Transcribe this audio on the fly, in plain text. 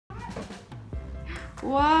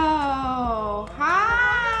Whoa. Hi.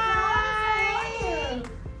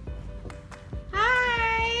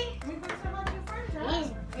 Hi.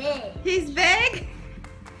 He's big. He's big?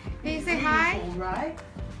 Can you say hi? All right.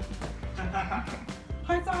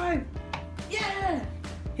 High five. Yeah.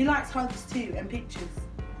 He likes hugs too and pictures.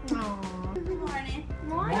 Aww. Good morning.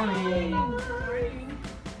 Morning.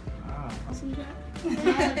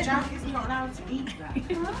 Jack is not allowed to eat that.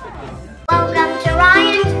 Welcome to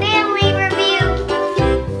Ryan's Family Review.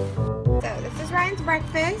 So this is Ryan's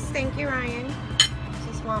breakfast. Thank you, Ryan.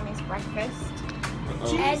 This is Mommy's breakfast.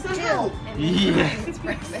 And two. And this is Ryan's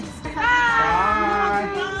breakfast. Hi.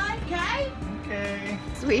 Okay. Okay.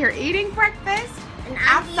 So we are eating breakfast And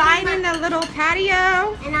I'm outside eating in the little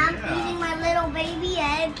patio. And I'm eating my little baby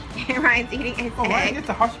egg. Ryan's eating his Oh, Ryan egg. gets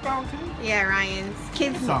a hash brown too? Yeah, Ryan's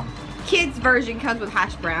Some. kids version comes with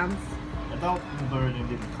hash browns. Adult version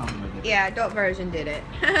didn't come with it. Yeah, adult version did it.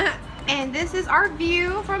 And this is our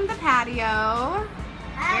view from the patio.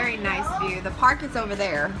 Very nice view. The park is over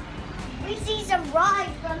there. We see some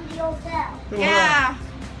rides from the hotel. Yeah.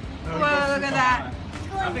 No, Whoa, it goes look at super that.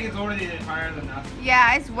 high. I think it's already higher than that.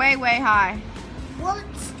 Yeah, it's way, way high. Well,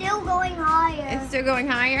 it's still going higher. It's still going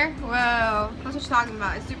higher? Whoa. That's what you're talking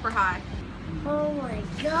about. It's super high. Oh my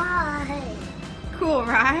god. Cool,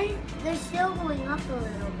 right? They're still going up a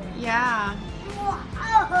little bit. Yeah. Whoa.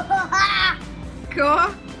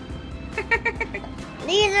 Cool?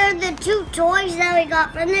 These are the two toys that we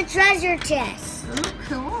got from the treasure chest. Ooh,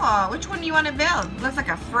 cool. Which one do you want to build? Looks like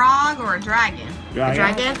a frog or a dragon. A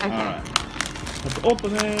dragon? Okay. Alright. Let's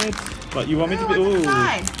open it. But you want me to Ooh, do what's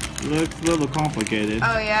inside? Looks a little complicated.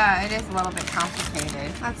 Oh yeah, it is a little bit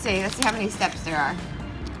complicated. Let's see how many steps there are.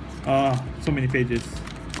 So many pages.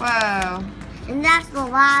 Whoa. And that's the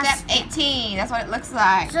last. Step 18, that's what it looks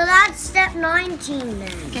like. So that's step 19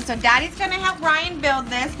 then. Okay, so Daddy's gonna help Ryan build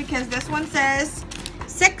this because this one says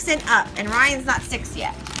 6 and up, and Ryan's not 6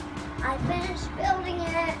 yet. I finished building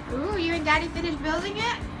it. Ooh, you and Daddy finished building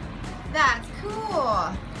it? That's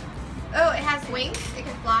cool. Oh, it has wings, it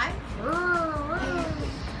can fly.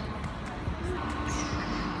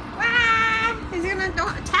 Wow, he's gonna,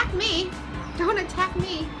 don't attack me. Don't attack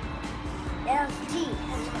me. It has teeth.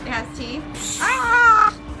 It has teeth.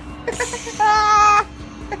 Ah! Ah!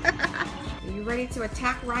 Are you ready to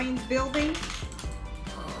attack Ryan's building?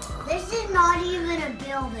 This is not even a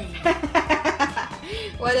building.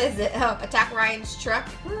 What is it? Oh, attack Ryan's truck?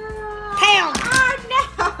 Pound! Oh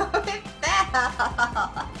no! It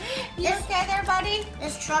fell! You okay there, buddy?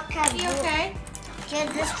 This truck has You bullets. okay?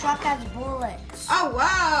 Kids, this truck has bullets. Oh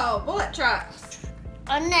wow! Bullet trucks!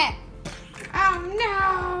 On it. Oh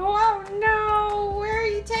no! Oh no! Where are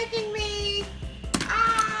you taking me?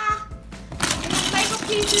 Ah! And the Lego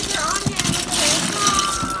pieces are on him.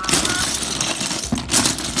 Ah.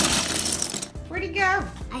 Where'd he go?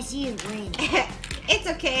 I see his wing. It's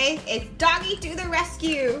okay. It's Doggy to the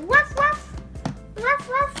rescue. Ruff, ruff. Ruff,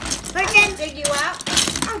 ruff. I'll dig you out.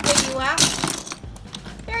 I'll dig you out.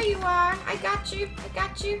 There you are. I got you. I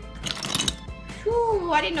got you.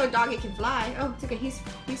 Whew, I didn't know Doggy can fly. Oh, it's okay. He's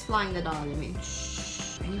flying the dog, I mean.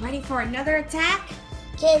 Shh. Are you ready for another attack?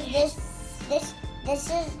 Kids, this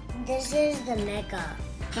is the mega.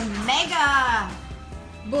 The mega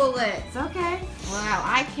bullets. Okay. Wow,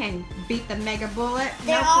 I can beat the mega bullet.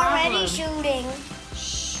 They're no already problem. shooting.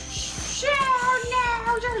 Shh. Oh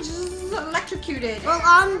no, you're just electrocuted.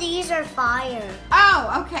 Well, these are fire.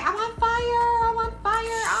 Oh, okay. I'm on fire. I'm on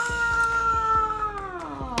fire. Oh.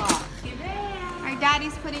 Our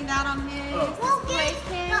daddy's putting that on his Well, display case.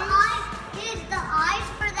 the eyes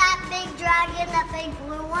for that big dragon, that big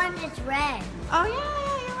blue one, it's red. Oh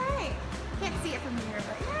yeah, you're right. Can't see it from here,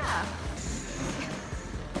 but yeah.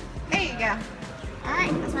 There you go. All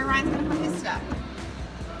right, that's where Ryan's gonna put his stuff.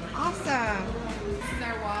 Awesome. This is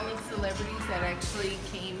our wall of celebrities that actually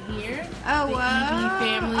came here. Oh, the wow. Evie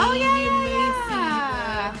family. Oh, yeah, you may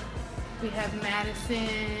yeah. see we have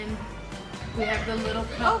Madison. We have the little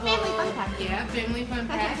Oh, couple. family fun pack. Yeah, family fun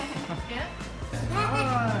pack. Yeah.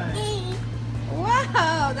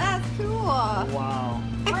 Whoa, that's cool. Wow.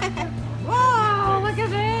 Whoa, look at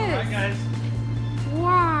Hi this. guys.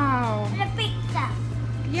 Wow. And a pizza.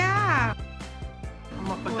 Yeah. I'm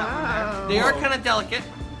gonna put that one there. Whoa. They are kind of delicate.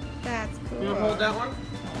 That's cool. You wanna hold that one?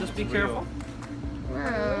 Just be careful.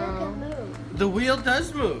 Whoa. The wheel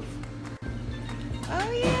does move.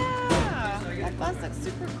 Oh yeah. That bus looks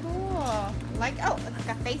super cool. Like, oh, look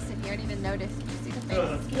like a face in here. I didn't even notice. Did you see the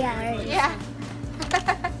face? Yeah. Yeah.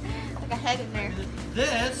 Like a head in there.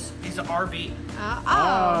 This is an RV.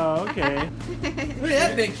 Oh. okay. Look at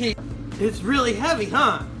that big key. It's really heavy,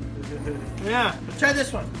 huh? Yeah. Try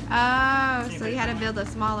this one. Oh, so you had to build a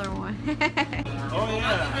smaller one. Oh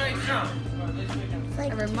yeah. Very strong.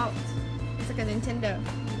 A remote. It's like a Nintendo.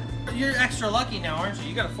 You're extra lucky now, aren't you?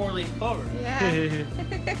 You got a 4-leaf clover. Yeah.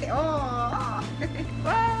 Oh.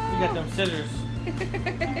 You got them scissors.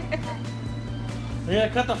 You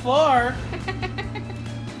gotta cut the floor.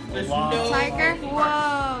 There's no Tiger?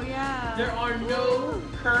 Whoa, yeah. There are no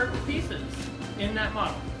curved pieces in that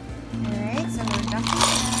model. Alright, so we're done.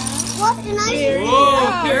 What can I do?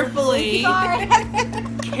 Whoa, carefully. Sorry.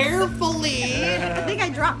 Carefully. I think I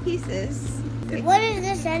dropped pieces. What is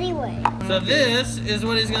this anyway? So this is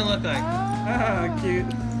what he's gonna look like. Ah, cute.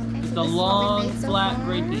 Just a long, flat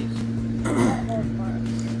gray piece.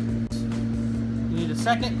 You need a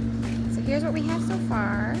second. So here's what we have so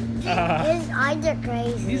far. His eyes are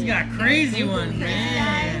crazy. He's got crazy ones,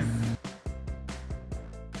 man.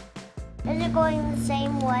 Is it going the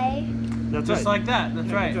same way? That's Just right. like that.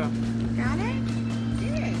 That's right. Got it?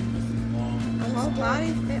 Good. The whole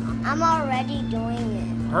body fit on. I'm already doing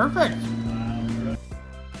it. Perfect.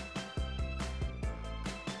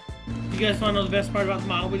 You guys want to know the best part about the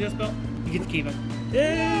model we just built? You get to keep it.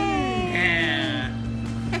 Yeah.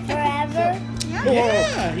 Forever.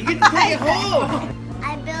 Yeah. You get to take it home.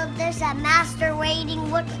 I built this at Master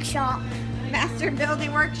Waiting Workshop. Master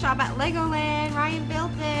Building Workshop at Legoland. Ryan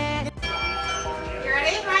built it. You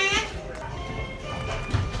ready, Ryan?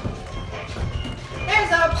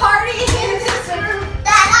 There's a party in this room.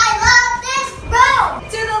 That I love this room.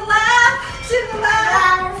 To the left, to the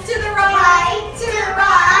left, to the right, to the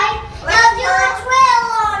right. Let's do a trail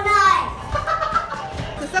all night.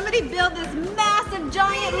 So somebody build this massive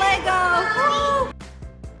giant Lego. Woo!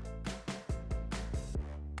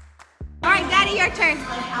 All right, Daddy, your turn.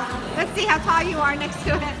 Let's see how tall you are next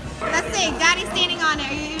to it. Let's see, Daddy's standing on it.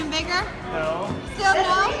 Are you even bigger? No. Still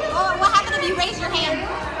no? Oh, what happened if you raise your hand?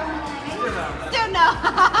 Still no.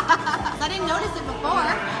 I didn't notice it before.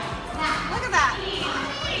 Look at that.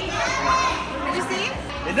 Did you see?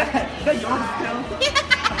 Is that yours still?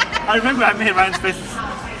 I remember I made Ryan's face.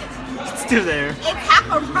 It's still there. It's half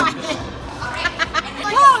a Ryan.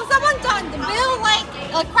 Whoa, someone built like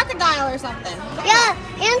a crocodile or something. Yeah,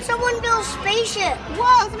 and someone built a spaceship.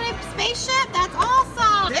 Whoa, somebody have a spaceship? That's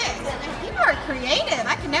awesome. People are creative.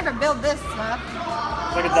 I could never build this stuff.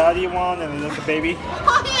 It's like a daddy one and like a baby.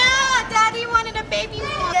 Oh yeah, Daddy wanted a baby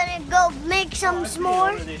one. Gonna go make some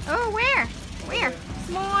s'mores. Oh, where? Where?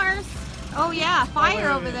 S'mores. Oh yeah, fire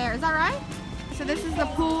over there. Is that right? So this is the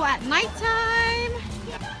pool at nighttime.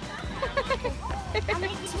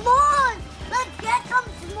 S'mores! Let's get some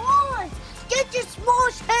s'mores! Get your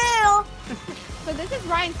s'mores here! So this is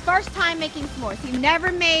Ryan's first time making s'mores. He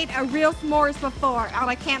never made a real s'mores before on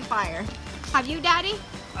a campfire. Have you, Daddy?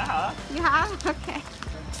 You have? Okay.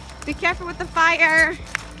 Be careful with the fire.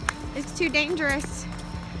 It's too dangerous.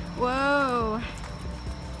 Whoa.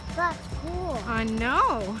 That's cool. I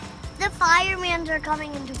know. The firemen are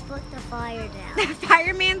coming in to put the fire down. The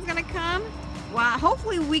fireman's gonna come? Well,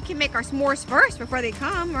 hopefully we can make our s'mores first before they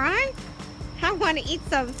come, right? I want to eat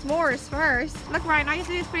some s'mores first. Look, Ryan, all you have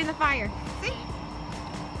to do is put in the fire. See?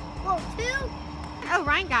 Well, two? Oh,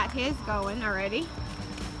 Ryan got his going already.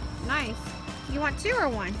 Nice. You want two or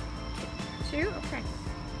one? Two? Okay.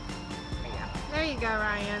 There you go,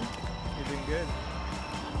 Ryan. You're doing good.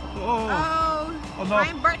 Oh, Oh, no.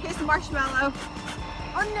 Ryan burnt his marshmallow.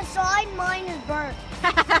 On the side, mine is burnt.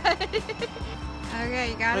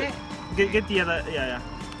 Okay, you got it? Get the other. Yeah.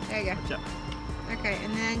 There you go. Good job. Okay,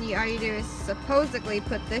 and then all you do is supposedly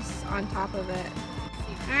put this on top of it.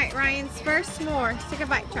 All right, Ryan's first s'more. Take a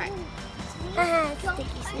bite, try it. Sticky.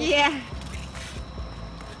 Yeah.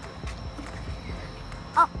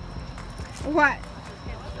 Oh. What?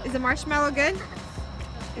 Is the marshmallow good?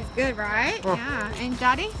 It's good, right? Oh. Yeah. And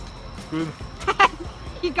Daddy? Good.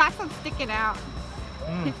 You got some sticking out.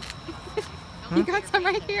 You got some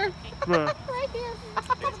right here. Where? Right here.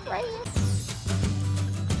 Right here.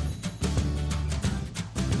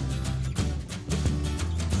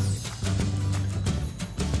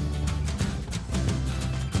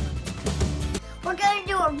 We're gonna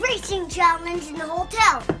do a racing challenge in the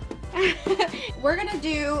hotel. We're gonna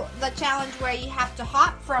do the challenge where you have to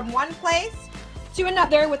hop from one place to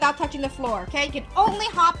another without touching the floor, okay? You can only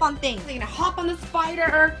hop on things. You're gonna hop on the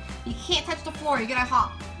spider. You can't touch the floor. You're gonna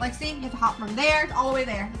hop. Like, see? You have to hop from there all the way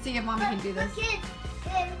there. Let's see if Mommy can do this.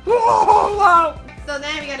 Whoa, whoa. So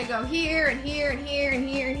then we gotta go here and here and here and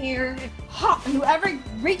here and here. Hop. And whoever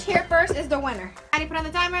reach here first is the winner. Ready? Put on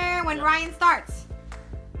the timer when Ryan starts.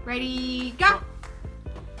 Ready, go.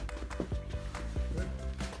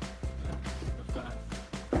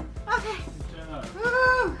 Okay.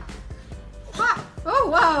 Woo. Hop. Oh,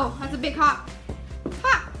 whoa. That's a big hop.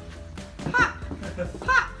 Hop. Hop.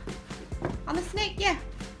 Hop. On the snake, yeah.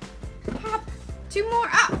 Hop. 2 more.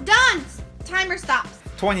 Oh, done. Timer stops.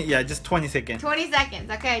 20, yeah, just 20 seconds. 20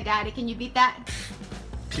 seconds. Okay, Daddy, can you beat that?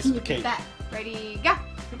 Piece Can you of beat cake. that? Ready, go.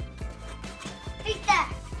 Take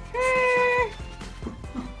that.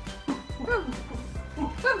 Woo.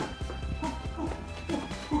 Woo.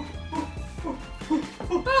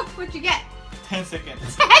 Oh, what'd you get? 10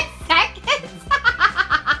 seconds. 10 seconds?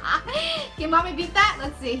 Can mommy beat that?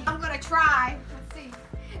 Let's see. I'm gonna try. Let's see.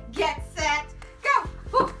 Get set, go.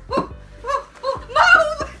 Woo, woo, woo, woo.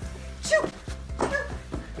 Move! Shoot! Shoot!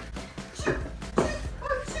 Shoot!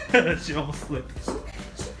 Shoot! She almost slipped. Stop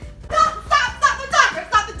the timer!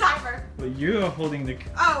 Stop the timer! But you are holding the.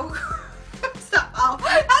 Oh. Stop. Oh,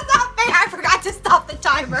 that's not fair. I forgot to stop the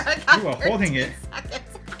timer. I got You are holding it. 13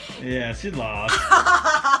 seconds. Yeah, she lost.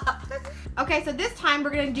 Okay, so this time we're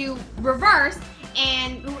gonna do reverse,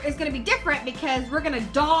 and it's gonna be different because we're gonna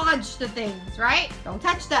dodge the things, right? Don't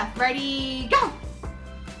touch stuff. Ready, go.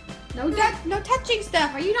 No touching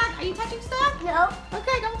stuff. Are you touching stuff? No.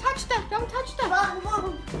 Okay, don't touch stuff. Don't touch stuff.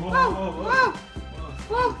 Whoa. Whoa, whoa,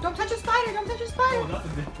 whoa! Don't touch a spider. Don't touch a Oh, spider. that's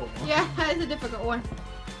a difficult one. Yeah, that is a difficult one.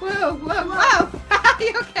 Whoa, whoa, whoa! Are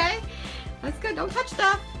you okay? That's good. Don't touch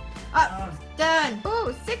stuff. Done.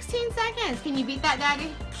 Ooh, 16 seconds. Can you beat that,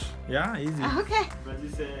 Daddy? Yeah, easy. Okay. Ready,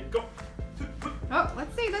 set, go. Oh,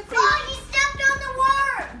 let's see. Let's see. Oh, you stepped on the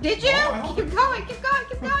worm. Did you? Oh, Keep going. Keep going.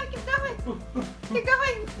 Keep going. Keep going. Keep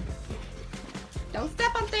going. Don't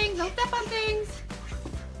step on things. Don't step on things.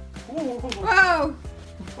 Whoa.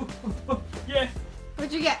 Yeah.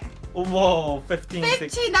 What'd you get? Whoa, 15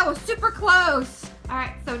 seconds. 15. That was super close. All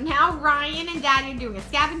right. So now Ryan and Daddy are doing a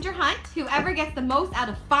scavenger hunt. Whoever gets the most out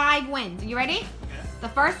of 5 wins. Are you ready? The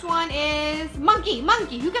first one is monkey.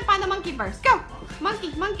 Monkey. Who can find the monkey first? Go.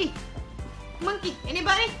 Monkey. Monkey. Monkey.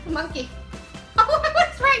 Anybody? Monkey. Oh,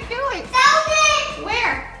 what's Ryan doing? Selby.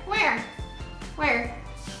 Where? Where? Where?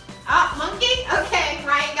 Oh, monkey? Okay,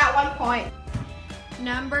 Ryan got 1 point.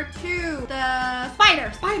 Number 2, the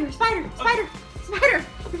spider. Spider, spider, spider, spider.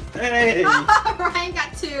 Hey! Oh, Ryan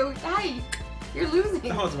got 2. Hey, you're losing.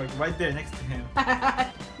 That was like right there next to him.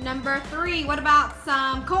 Number 3, what about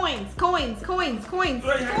some coins? Coins, coins, coins,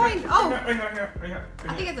 Right here, coins. right Oh, here, right here, right here.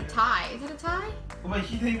 I think it's a tie. Is it a tie? Oh, wait,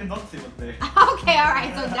 he didn't even notice it was there. Okay, all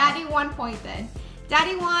right. So Daddy 1 point then.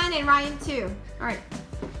 Daddy 1 and Ryan 2. All right.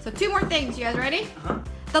 So 2 more things. You guys ready? Uh-huh.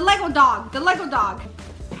 The Lego dog. The Lego dog.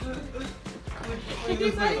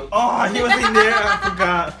 Oh, he was in there. I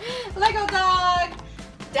forgot. Lego dog.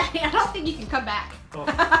 Daddy, I don't think you can come back. Oh.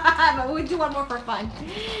 But we'll do 1 more for fun.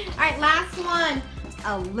 All right, last one.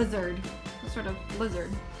 A lizard. What sort of lizard?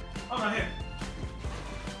 Oh, right here.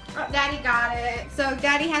 Oh, Daddy got it. So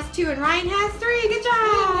Daddy has 2 and Ryan has 3. Good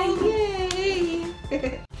job. Yay.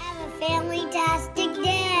 Have a family-tastic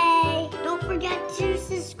day. Don't forget to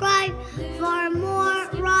subscribe.